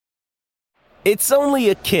It's only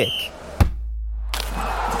a kick,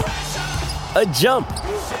 a jump,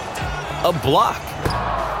 a block.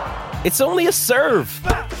 It's only a serve.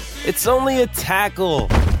 It's only a tackle,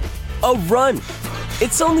 a run.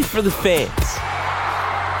 It's only for the fans.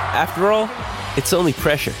 After all, it's only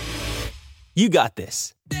pressure. You got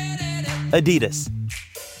this. Adidas.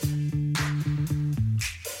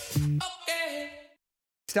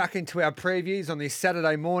 Stuck into our previews on this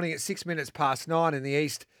Saturday morning at 6 minutes past 9 in the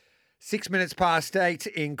east, 6 minutes past 8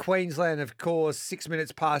 in Queensland, of course, 6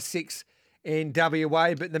 minutes past 6 in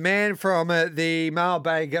WA. But the man from the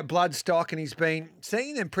mailbag, Bloodstock, and he's been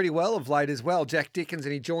seeing them pretty well of late as well, Jack Dickens,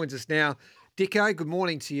 and he joins us now. Dicko, good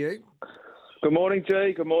morning to you. Good morning,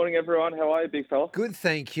 G. Good morning, everyone. How are you, big fella? Good,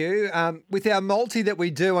 thank you. With our multi that we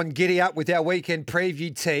do on Giddy Up with our weekend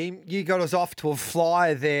preview team, you got us off to a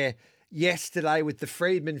flyer there yesterday with the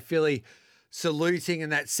Freedman filly saluting in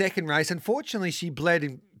that second race. Unfortunately, she bled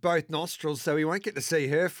in both nostrils, so we won't get to see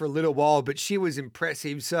her for a little while, but she was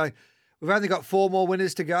impressive. So we've only got 4 more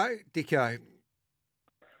winners to go. Dicko.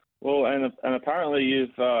 Well, and apparently you've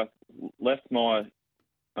left my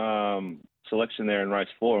selection there in race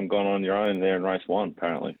 4 and gone on your own there in race 1,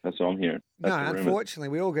 apparently. That's what I'm hearing. That's No, unfortunately,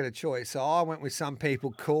 we all get a choice. So I went with some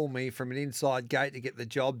people call me from an inside gate to get the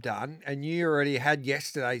job done, and you already had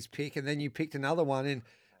yesterday's pick, and then you picked another one in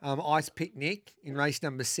Ice Picnic in race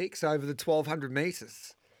number 6 over the 1,200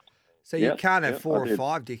 metres. So you can't have 4 or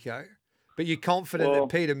 5, Dicko. But you're confident that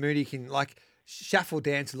Peter Moody can, Shuffle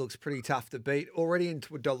Dancer looks pretty tough to beat, already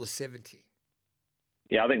into $1.70.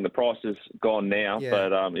 Yeah, I think the price is gone now,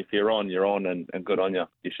 but if you're on, and good on you.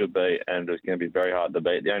 You should be, and it's going to be very hard to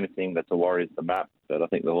beat. The only thing that's a worry is the map, but I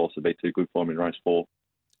think the horse will be too good for him in race 4.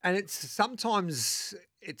 And sometimes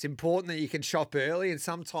it's important that you can shop early, and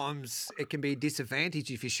sometimes it can be a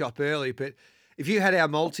disadvantage if you shop early. But if you had our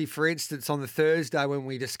multi, for instance, on the Thursday when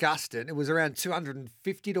we discussed it, it was around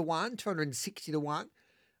 250 to 1, 260 to 1.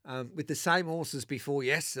 With the same horses before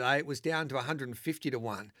yesterday, it was down to 150 to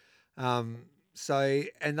 1. And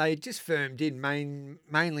they just firmed in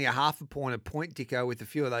mainly a half a point, Dicko, with a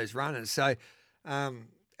few of those runners. So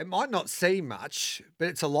it might not seem much, but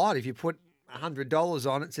it's a lot. If you put $100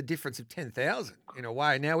 on it, it's a difference of 10,000 in a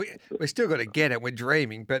way. Now, we're still got to get it. We're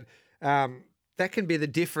dreaming. But that can be the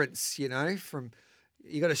difference, from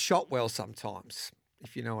you got to shop well sometimes,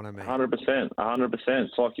 if you know what I mean. 100%.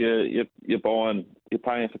 It's like you're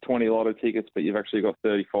paying for 20 lotto tickets, but you've actually got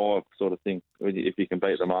 35 sort of thing if you can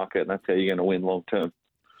beat the market, and that's how you're going to win long term.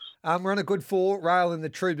 We're on a good 4 rail in the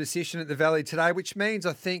true position at the Valley today, which means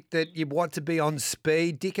I think that you want to be on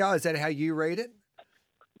speed. Dicko, is that how you read it?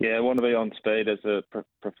 Yeah, I want to be on speed as a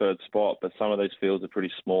preferred spot, but some of these fields are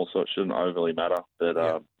pretty small, so it shouldn't overly matter. But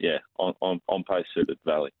on pace suited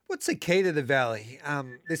Valley. What's the key to the Valley?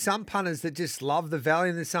 There's some punters that just love the Valley,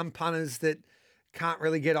 and there's some punters that can't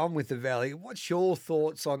really get on with the Valley. What's your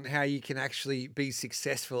thoughts on how you can actually be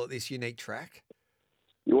successful at this unique track?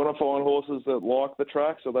 You want to find horses that like the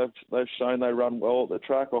track, so they've shown they run well at the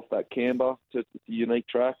track off that camber. It's a unique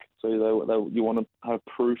track, so you want to have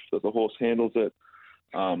proof that the horse handles it.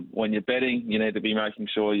 When you're betting, you need to be making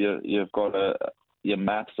sure you've got your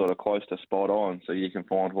map sort of close to spot on, so you can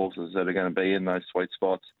find horses that are going to be in those sweet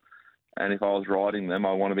spots. And if I was riding them,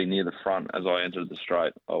 I want to be near the front as I enter the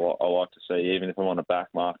straight. I like to see, even if I'm on a back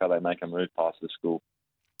marker, they make a move past the school.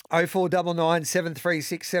 0499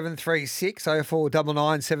 736 736,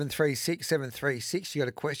 0499 736 736. You got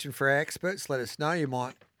a question for our experts? Let us know. You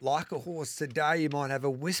might like a horse today. You might have a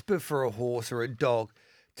whisper for a horse or a dog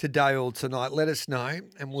today or tonight. Let us know,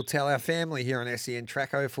 and we'll tell our family here on SEN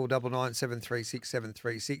Track. 0499 736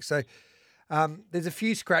 736. So there's a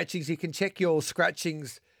few scratchings. You can check your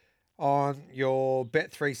scratchings on your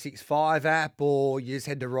Bet365 app, or you just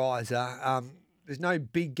head to Riser. There's no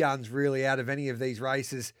big guns really out of any of these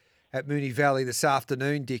races at Moonee Valley this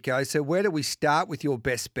afternoon, Dicko. So where do we start with your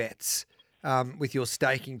best bets, with your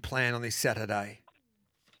staking plan on this Saturday?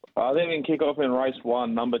 I think we can kick off in race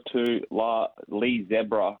 1, number 2, Lee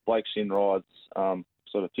Zebra, Blake Shin rides,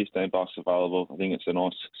 sort of $15 available. I think it's a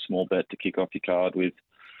nice small bet to kick off your card with.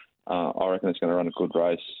 I reckon it's going to run a good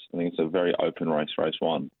race. I think it's a very open race, race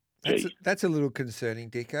 1. That's a little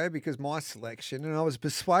concerning, Dicko, because my selection, and I was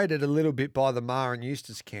persuaded a little bit by the Mar and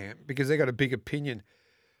Eustace camp because they got a big opinion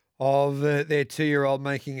of their 2-year-old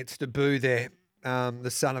making its debut there,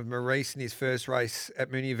 the son of Maurice in his first race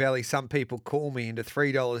at Moonee Valley. Some people call me into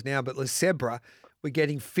 $3 now, but LeSebra, we're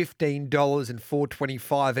getting $15 and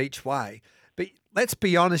 $4.25 each way. But let's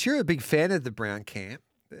be honest, you're a big fan of the Brown camp,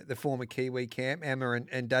 the former Kiwi camp, Emma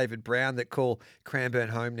and David Brown that call Cranbourne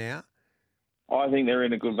home now. I think they're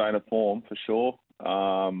in a good vein of form for sure.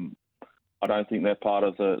 I don't think they're part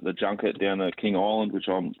of the junket down at King Island, which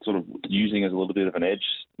I'm sort of using as a little bit of an edge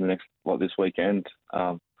this weekend.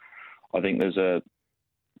 I think there's a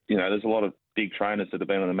lot of big trainers that have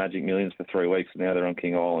been on the Magic Millions for 3 weeks, and now they're on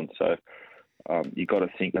King Island. So you've got to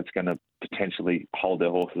think that's going to potentially hold their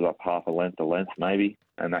horses up half a length maybe,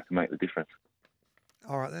 and that can make the difference.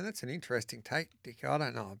 All right, then that's an interesting take, Dick. I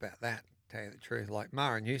don't know about that, to tell you the truth. Like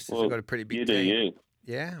Mara and Eustace have got a pretty big team. You.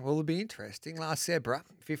 Yeah, well, it'll be interesting. Last Zebra,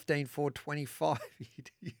 15-4-25.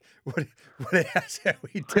 What else are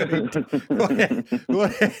we doing?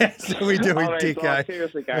 What else are we doing, Dicko?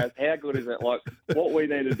 Seriously, guys, how good is it? Like, what we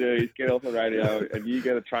need to do is get off the radio and you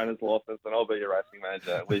get a trainer's license and I'll be your racing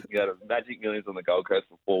manager. We can go to Magic Millions on the Gold Coast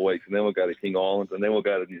for 4 weeks and then we'll go to King Island and then we'll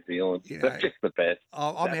go to New Zealand. That's just the best.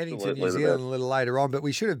 I'm heading to New Zealand a little later on, but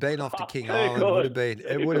we should have been off to King Island.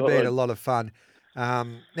 It would have been a lot of fun.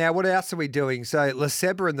 Now, what else are we doing? So,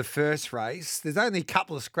 LeSebra in the first race. There's only a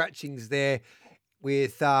couple of scratchings there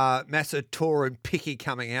with Massator and Picky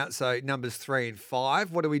coming out, so numbers 3 and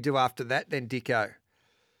 5. What do we do after that then, Dicko?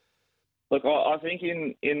 Look, I think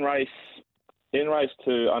in race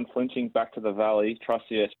 2, Unflinching Back to the Valley, Trust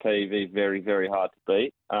the SPV, very, very hard to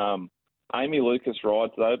beat. Amy Lucas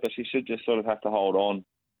rides, though, but she should just sort of have to hold on,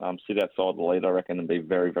 sit outside the lead, I reckon, and be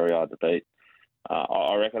very, very hard to beat.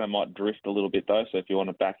 I reckon I might drift a little bit, though, so if you want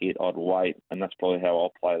to back it, I'd wait, and that's probably how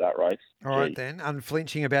I'll play that race. All right, then.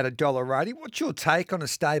 Unflinching about $1.80. What's your take on a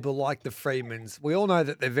stable like the Freedmans? We all know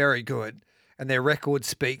that they're very good, and their record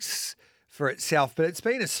speaks for itself, but it's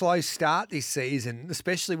been a slow start this season,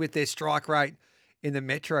 especially with their strike rate in the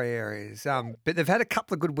metro areas. But they've had a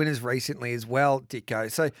couple of good winners recently as well,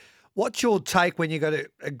 Dicko. So what's your take when you got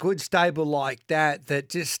a good stable like that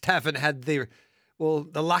just haven't had the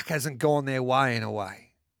luck hasn't gone their way in a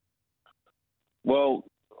way? Well,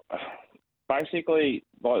 basically,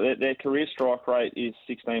 their career strike rate is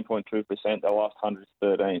 16.2%. Their last 100 is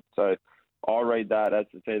 13. So I read that as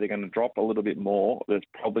it's either going to drop a little bit more. It's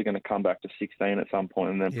probably going to come back to 16 at some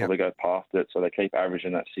point and then probably go past it. So they keep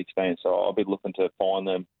averaging that 16. So I'll be looking to find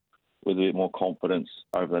them with a bit more confidence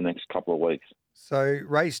over the next couple of weeks. So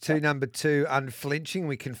race 2, number 2, Unflinching.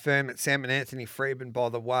 We confirm that Sam and Anthony Freedman, by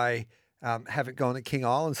the way, haven't gone to King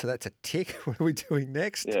Island, so that's a tick. What are we doing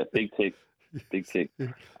next? Yeah, big tick. Big tick.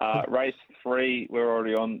 Race 3, we're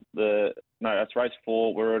already on that's race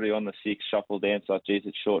 4. We're already on the 6, Shuffle Dancer. Geez,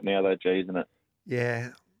 it's short now, though. Geez, isn't it? Yeah.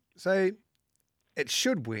 So it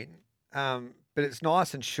should win, but it's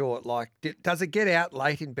nice and short. Like, does it get out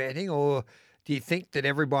late in betting, or do you think that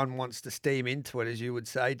everyone wants to steam into it, as you would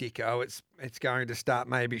say, Dicko? It's going to start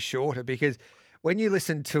maybe shorter, because when you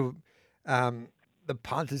listen to the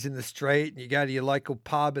punters in the street and you go to your local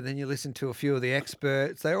pub and then you listen to a few of the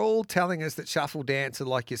experts, they're all telling us that Shuffle Dancer,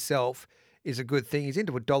 like yourself, is a good thing. He's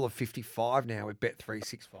into $1.55 now with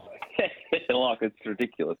Bet365. Like, it's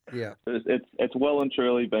ridiculous. Yeah. It's well and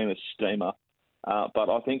truly been a steamer. But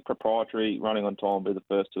I think Proprietary running on time will be the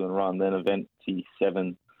first to run, then Eventi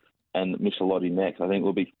 7 and Michelotti next. I think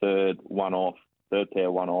will be third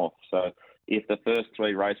pair one off. So if the first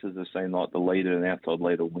 3 races have seen like the leader and outside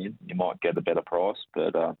leader win, you might get a better price.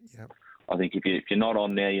 But I think if you're not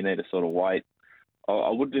on now, you need to sort of wait. I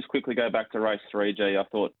would just quickly go back to race 3, G. I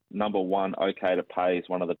thought number 1, OK to Pay, is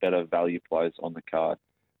one of the better value plays on the card.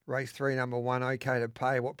 Race 3, number 1, OK to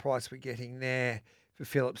Pay. What price are we getting there for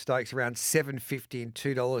Phillip Stokes? Around $7.50 and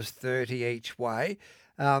 $2.30 each way.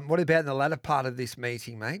 What about in the latter part of this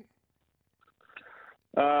meeting, mate?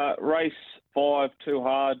 Race 5, Too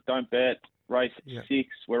Hard, don't bet. Race 6,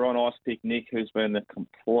 we're on Ice Pick Nick, who's been the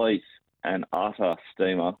complete and utter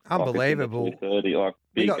steamer. Unbelievable. Like 230, like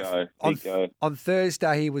big go. On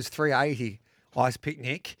Thursday, he was 380, Ice Pick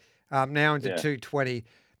Nick, now into 220.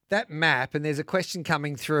 That map, and there's a question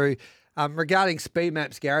coming through regarding speed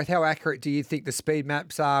maps, Gareth. How accurate do you think the speed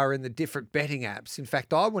maps are in the different betting apps? In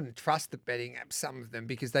fact, I wouldn't trust the betting apps, some of them,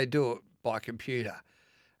 because they do it by computer.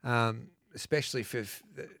 Especially for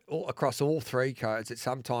across all 3 codes,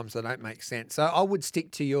 sometimes they don't make sense. So I would stick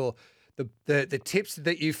to the tips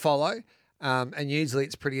that you follow, and usually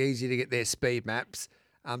it's pretty easy to get their speed maps.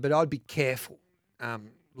 But I'd be careful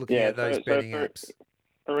looking at those betting apps.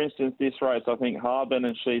 For instance, this race, I think Harbin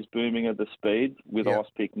and She's Booming are the speeds with Ice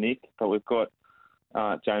Pick Nick, but we've got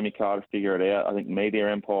Jamie Carter to figure it out. I think Media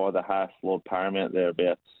Empire, the Haas, Lord Paramount,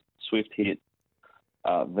 thereabouts. Swift Hit,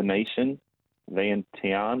 Venetian,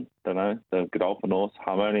 Vientiane, don't know, the Godolphin Horse,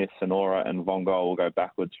 Harmonious Sonora, and Von Gogh will go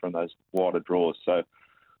backwards from those wider draws. So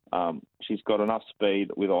she's got enough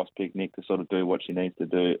speed with Ice Pick Nick to sort of do what she needs to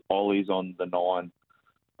do. Ollie's on the 9.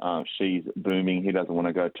 She's Booming. He doesn't want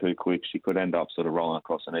to go too quick. She could end up sort of rolling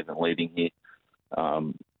across and even leading here.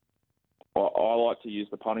 I like to use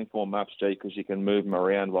the punting form maps, G, because you can move them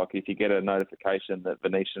around. Like if you get a notification that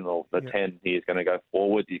Venetian or the 10 here is going to go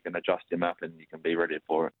forward, you can adjust your map and you can be ready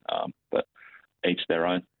for it. But each their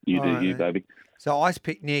own. You do you, baby. So Ice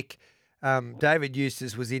Pick Nick, David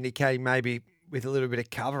Eustace was indicating maybe with a little bit of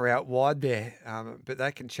cover out wide there, but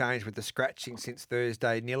that can change with the scratching since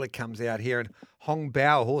Thursday. Nilla comes out here, and Hong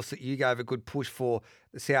Bao, a horse that you gave a good push for,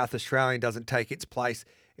 the South Australian, doesn't take its place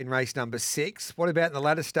in race number 6. What about in the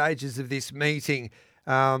latter stages of this meeting?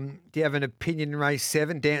 Do you have an opinion in race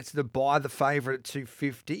 7? Dancer to buy the favourite at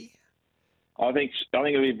 250. I think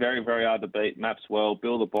it'll be very, very hard to beat. Maps well,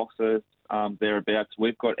 Bill the Boxer, thereabouts.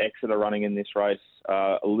 We've got Exeter running in this race.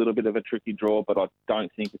 A little bit of a tricky draw, but I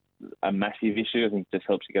don't think it's a massive issue. I think it just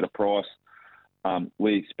helps you get a price.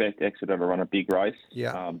 We expect Exeter to run a big race.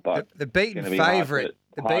 Yeah, but the beaten favourite.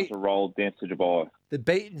 Hard to roll Dancer to Dubai. The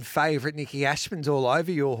beaten favourite, Nicky Ashman's all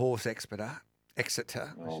over your horse, Exeter, I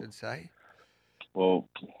should say. Well,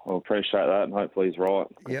 I appreciate that, and hopefully he's right.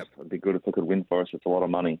 Yep. It'd be good if it could win for us. It's a lot of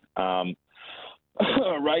money.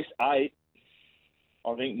 Race 8,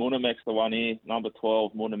 I think Munamek's the one here. Number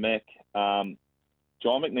 12, Munamek. John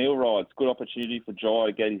McNeil rides. Good opportunity for Jai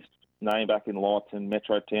to get his name back in lights in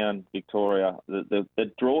Metrotown, Victoria.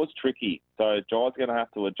 The draw is tricky, so Jai's going to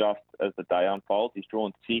have to adjust as the day unfolds. He's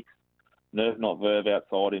drawn 6. Nerve Not Verve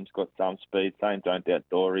outside him's got some speed. Same Don't Doubt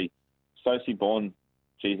Dory. Sosie Bond,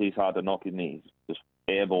 geez, he's hard to knock in. He's just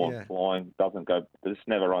airborne, flying, doesn't go, just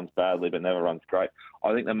never runs badly, but never runs great.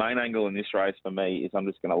 I think the main angle in this race for me is I'm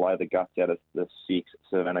just going to lay the guts out of the 6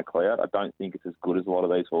 Savannah Cloud. I don't think it's as good as a lot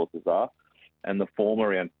of these horses are. And the form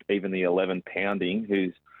around even the 11 Pounding,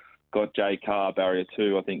 who's got J Carr, barrier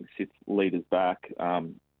 2, I think sits leaders back.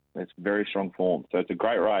 It's very strong form. So it's a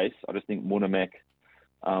great race. I just think Munamek,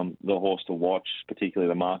 the horse to watch,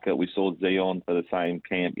 particularly the market. We saw Zion for the same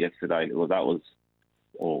camp yesterday. Well, that was,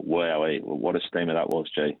 wow, what a steamer that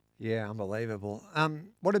was, G. Yeah, unbelievable.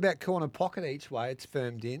 What about Corner Pocket each way? It's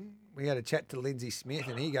firmed in. We had a chat to Lindsay Smith,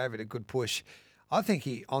 and he gave it a good push. I think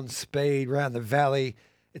he, on speed, round the valley,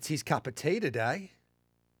 it's his cup of tea today.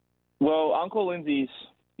 Well, Uncle Lindsay's,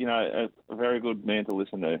 a very good man to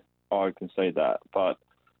listen to. I can see that. But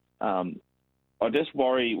I just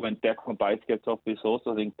worry when Declan Bates gets off this horse.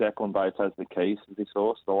 I think Declan Bates has the keys to this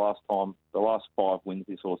horse. The last 5 wins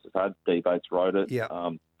this horse has had, D. Bates rode it. Yeah.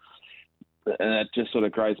 And that just sort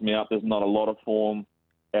of grates me up. There's not a lot of form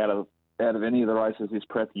out of any of the races this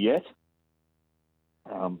prep yet.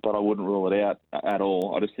 But I wouldn't rule it out at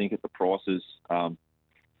all. I just think at the prices,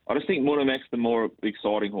 I just think Munamek's the more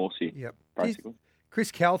exciting horse here. Yep. Basically.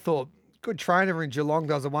 Chris Calthorpe, good trainer in Geelong,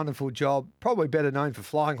 does a wonderful job. Probably better known for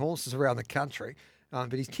flying horses around the country.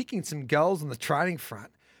 But he's kicking some goals on the training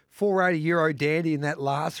front. €480 dandy in that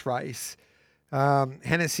last race.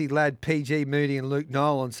 Hennessy, Ladd, PG, Moody and Luke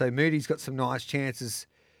Nolan. So Moody's got some nice chances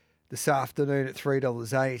this afternoon at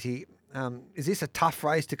 $3.80. Is this a tough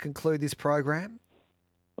race to conclude this program?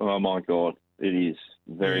 Oh, my God. It is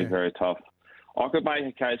very, very tough. I could make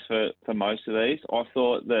a case for most of these. I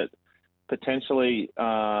thought that potentially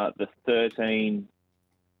the 13,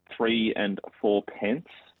 3 and 4 pence,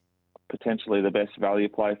 potentially the best value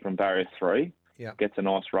play from barrier 3, gets a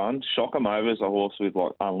nice run. Shock 'em Over is a horse with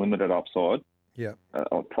like unlimited upside. Yeah.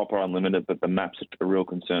 Proper unlimited, but the map's a real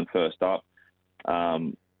concern first up.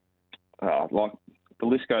 Like the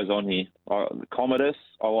list goes on here. Commodus,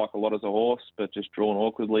 I like a lot as a horse, but just drawn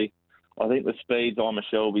awkwardly. I think the speeds, I'm a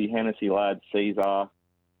Shelby, Hennessy, Ladd, Caesar,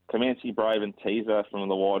 Comanche, Brave and Teaser from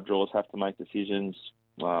the wide draws have to make decisions.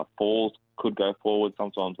 Falls could go forward,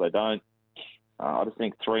 sometimes they don't. I just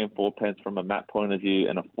think 3 and 4 pence from a map point of view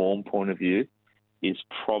and a form point of view is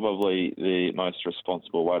probably the most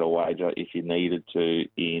responsible way to wager if you needed to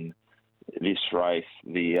in this race.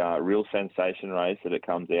 The real sensation race that it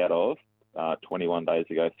comes out of 21 days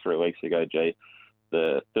ago, 3 weeks ago, G.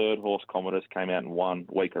 The third horse, Commodus, came out and won.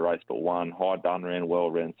 Weaker race, but won. High Dun ran well,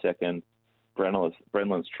 ran second.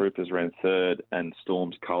 Brenlin's Troopers ran third, and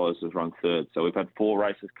Storm's Colours has run third. So we've had 4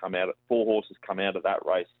 horses come out of that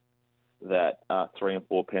race that 3 and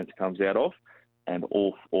 4 pence comes out of, and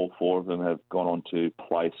all 4 of them have gone on to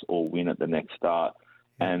place or win at the next start.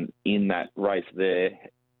 And in that race there,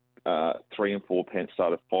 3 and 4 pence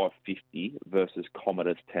started $5.50 versus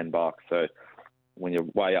Commodus $10. So when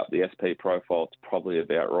you weigh up the SP profile, it's probably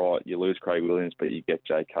about right. You lose Craig Williams, but you get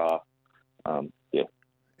J Carr.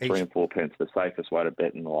 3 and 4 pence, the safest way to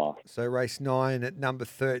bet in the last. So race 9 at number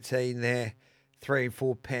 13 there, 3 and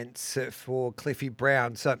 4 pence for Cliffy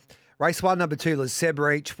Brown. So race 1, number 2,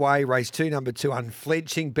 Lesebra each way. Race 2, number 2,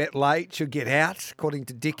 Unflinching. Bet late, should get out, according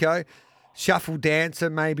to Dicko. Shuffle Dancer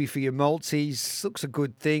maybe for your multis. Looks a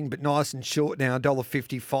good thing, but nice and short now.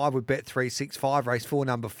 $1.55 with Bet365. Race 4,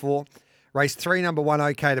 number 4. Race 3, number 1,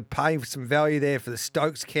 okay to pay. Some value there for the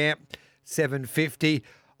Stokes camp. $7.50.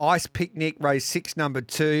 Ice Picnic, race 6, number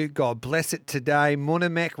 2. God bless it today.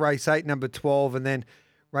 Munamek, race 8, number 12. And then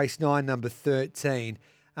race 9, number 13.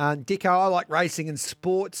 Dicko, I like racing and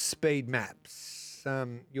sports speed maps.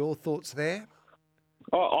 Your thoughts there?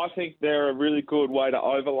 I think they're a really good way to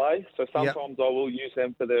overlay. So sometimes I will use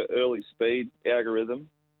them for the early speed algorithm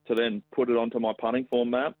to then put it onto my punting form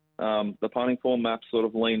map. The punting form maps sort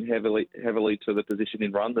of lean heavily to the position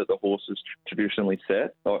in run that the horses traditionally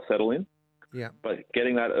settle in. Yeah. But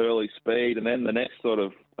getting that early speed, and then the next sort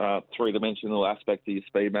of three-dimensional aspect of your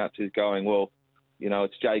speed maps is going, well, you know,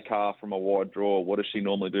 it's Jay Carr from a wide draw. What does she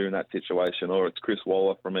normally do in that situation? Or it's Chris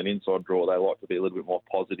Waller from an inside draw. They like to be a little bit more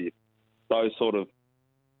positive. Those sort of,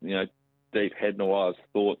 you know, deep head noir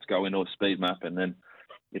thoughts go into a speed map, and then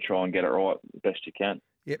you try and get it right the best you can.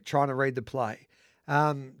 Yep, trying to read the play.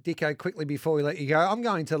 Dicko, quickly before we let you go, I'm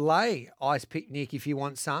going to lay Ice Picnic if you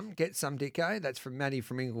want some. Get some, Dicko. That's from Maddie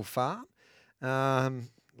from Ingle Farm. Love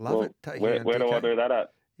it. Where do I do that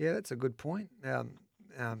at? Yeah, that's a good point.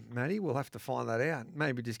 Maddie, we'll have to find that out.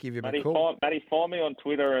 Maybe just give you Maddie, a call. Maddie, find me on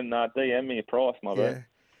Twitter and DM me a price, my bad.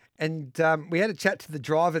 And we had a chat to the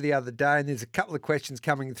driver the other day, and there's a couple of questions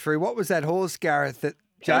coming through. What was that horse, Gareth, that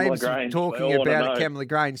James was talking about at Kembla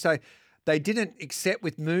Grange? So they didn't accept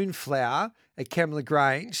with Moonflower at Kembla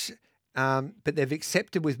Grange, but they've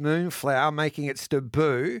accepted with Moonflower, making its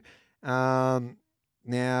debut.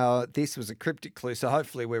 Now, this was a cryptic clue, so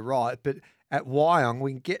hopefully we're right. But at Wyong,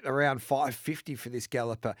 we can get around $5.50 for this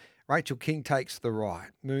galloper. Rachel King takes the right.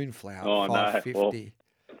 Moonflower, $5.50. No. Well,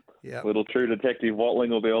 yeah. Little True Detective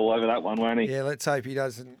Watling will be all over that one, won't he? Yeah, let's hope he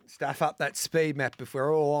doesn't stuff up that speed map if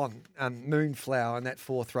we're all on Moonflower in that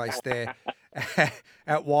 4th race there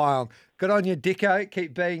at Wyong. Good on you, Dicko.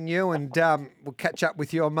 Keep being you, and we'll catch up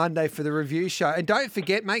with you on Monday for the review show. And don't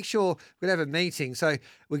forget, make sure we have a meeting. So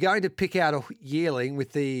we're going to pick out a yearling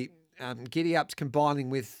with the Giddy Ups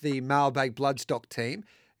combining with the Mailbag Bloodstock team.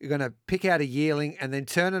 You're going to pick out a yearling and then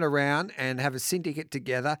turn it around and have a syndicate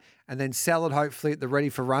together and then sell it hopefully at the Ready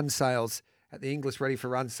for Run sales, at the English Ready for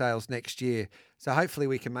Run sales next year. So hopefully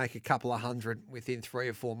we can make a couple of hundred within 3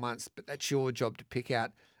 or 4 months, but that's your job to pick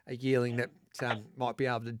out a yearling that might be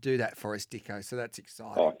able to do that for us, Dicko. So that's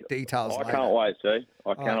exciting. Details later. I can't wait, see.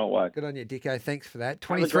 I cannot wait. Good on you, Dicko. Thanks for that.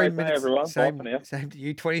 23 minutes. Everyone. Same to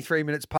you. 23 minutes